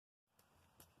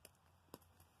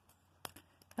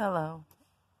Hello.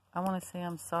 I want to say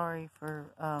I'm sorry for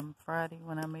Friday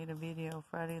when I made a video,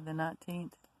 Friday the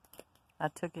 19th. I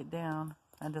took it down.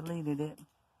 I deleted it.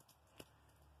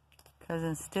 Because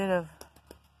instead of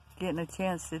getting a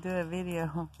chance to do a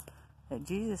video that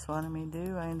Jesus wanted me to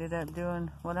do, I ended up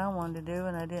doing what I wanted to do,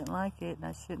 and I didn't like it, and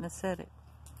I shouldn't have said it.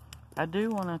 I do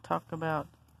want to talk about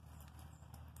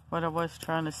what I was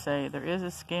trying to say. There is a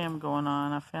scam going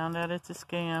on. I found out it's a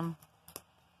scam.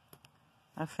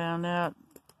 I found out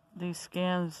these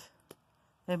scams,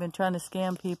 they've been trying to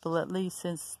scam people at least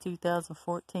since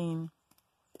 2014.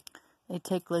 They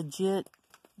take legit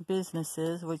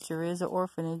businesses, which there is an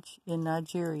orphanage in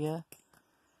Nigeria,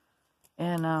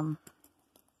 and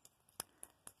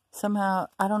somehow,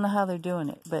 I don't know how they're doing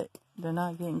it, but they're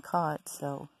not getting caught,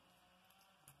 so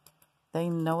they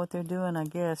know what they're doing, I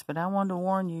guess. But I wanted to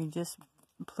warn you, just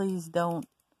please don't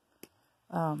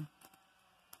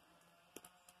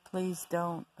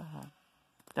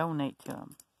donate to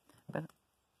them. But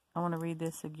I want to read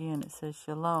this again. It says,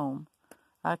 Shalom.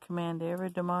 I command every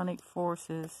demonic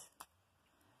forces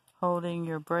holding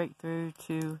your breakthrough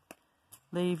to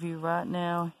leave you right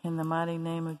now in the mighty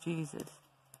name of Jesus.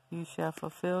 You shall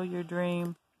fulfill your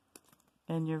dream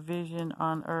and your vision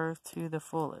on earth to the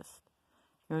fullest.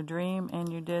 Your dream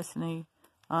and your destiny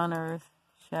on earth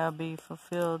shall be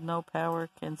fulfilled. No power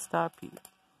can stop you.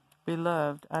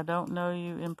 Beloved, I don't know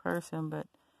you in person, but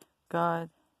God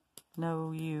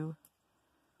knows you.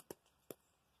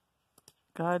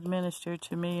 God ministered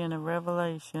to me in a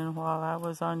revelation while I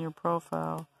was on your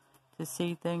profile to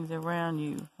see things around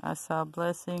you. I saw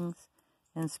blessings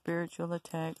and spiritual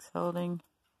attacks, holding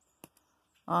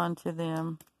on to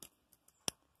them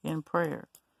in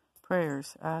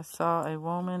prayers. I saw a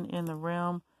woman in the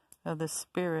realm of the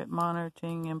spirit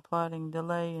monitoring and plotting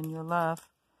delay in your life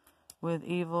with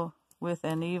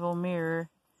an evil mirror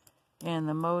and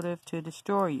the motive to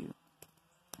destroy you.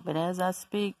 But as I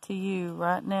speak to you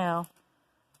right now,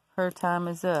 her time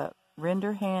is up.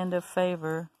 Render hand of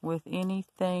favor with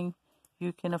anything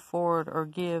you can afford or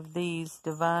give these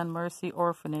Divine Mercy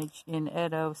Orphanage in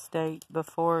Edo State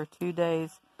before 2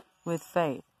 days with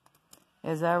faith.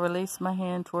 As I release my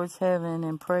hand towards heaven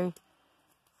and pray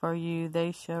for you,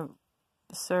 they shall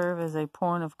serve as a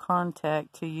point of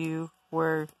contact to you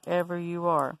wherever you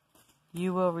are.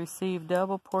 You will receive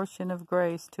double portion of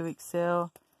grace to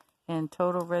excel and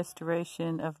total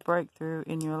restoration of breakthrough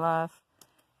in your life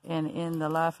and in the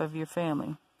life of your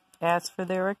family. Ask for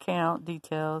their account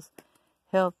details.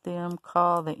 Help them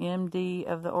call the MD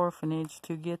of the orphanage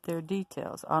to get their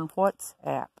details on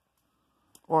WhatsApp,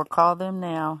 or call them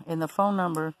now. In the phone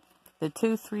number, the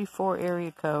 234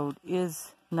 area code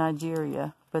is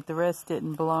Nigeria, but the rest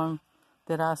didn't belong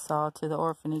that I saw to the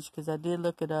orphanage, because I did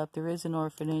look it up. There is an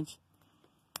orphanage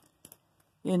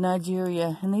in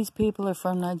Nigeria, and these people are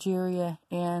from Nigeria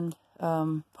and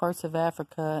parts of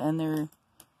Africa,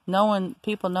 and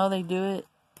people know they do it,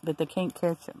 but they can't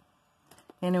catch them.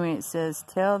 Anyway, it says,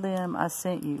 tell them I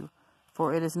sent you,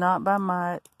 for it is not by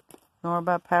might nor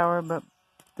by power, but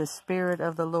the Spirit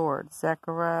of the Lord.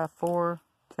 Zechariah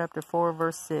chapter 4,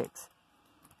 verse 6.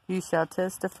 You shall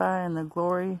testify to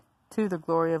the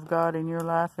glory of God in your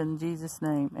life, in Jesus'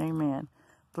 name. Amen.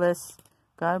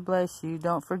 God bless you.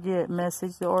 Don't forget,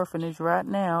 message the orphanage right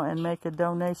now and make a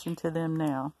donation to them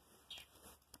now.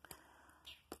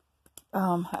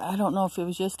 I don't know if it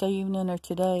was yesterday evening or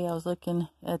today. I was looking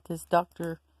at this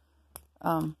doctor.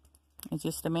 It's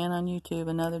just a man on YouTube,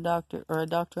 a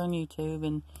doctor on YouTube,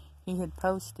 and he had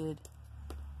posted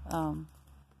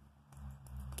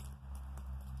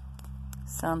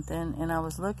something, and I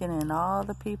was looking at all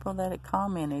the people that had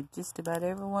commented. Just about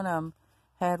every one of them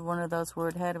had one of those where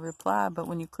it had a reply, but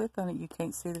when you click on it, you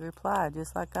can't see the reply,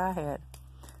 just like I had.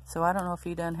 So I don't know if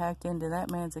he done hacked into that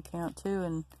man's account too,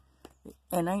 and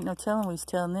ain't no telling what he's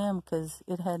telling them, because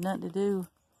it had nothing to do.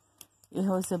 It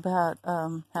was about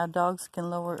how dogs can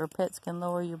lower, or pets can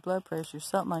lower your blood pressure,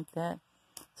 something like that.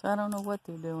 So I don't know what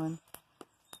they're doing.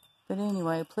 But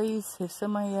anyway, please, if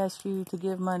somebody asks you to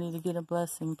give money to get a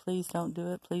blessing, please don't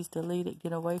do it. Please delete it.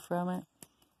 Get away from it,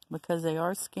 because they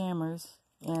are scammers,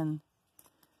 and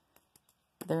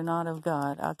they're not of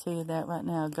God. I'll tell you that right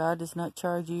now. God does not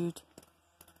charge you to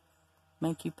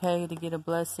make you pay to get a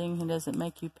blessing. He doesn't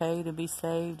make you pay to be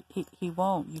saved. He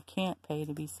won't. You can't pay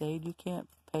to be saved. You can't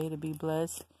pay to be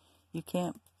blessed. You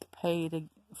can't pay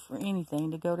for anything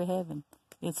to go to heaven.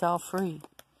 It's all free.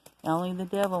 Only the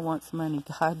devil wants money.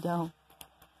 God don't.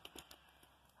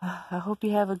 I hope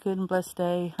you have a good and blessed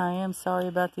day. I am sorry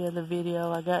about the other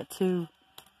video. I got too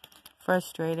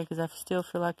frustrated because I still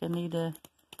feel like I need to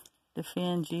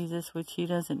defend Jesus, which he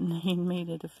doesn't need me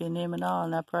to defend him at all,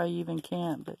 and I probably even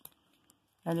can't, but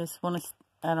I just want to,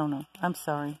 I don't know. I'm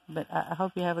sorry. But I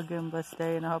hope you have a good and blessed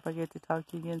day, and I hope I get to talk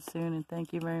to you again soon. And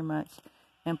thank you very much.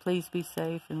 And please be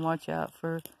safe and watch out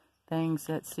for things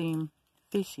that seem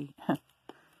fishy.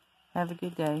 Have a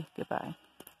good day. Goodbye.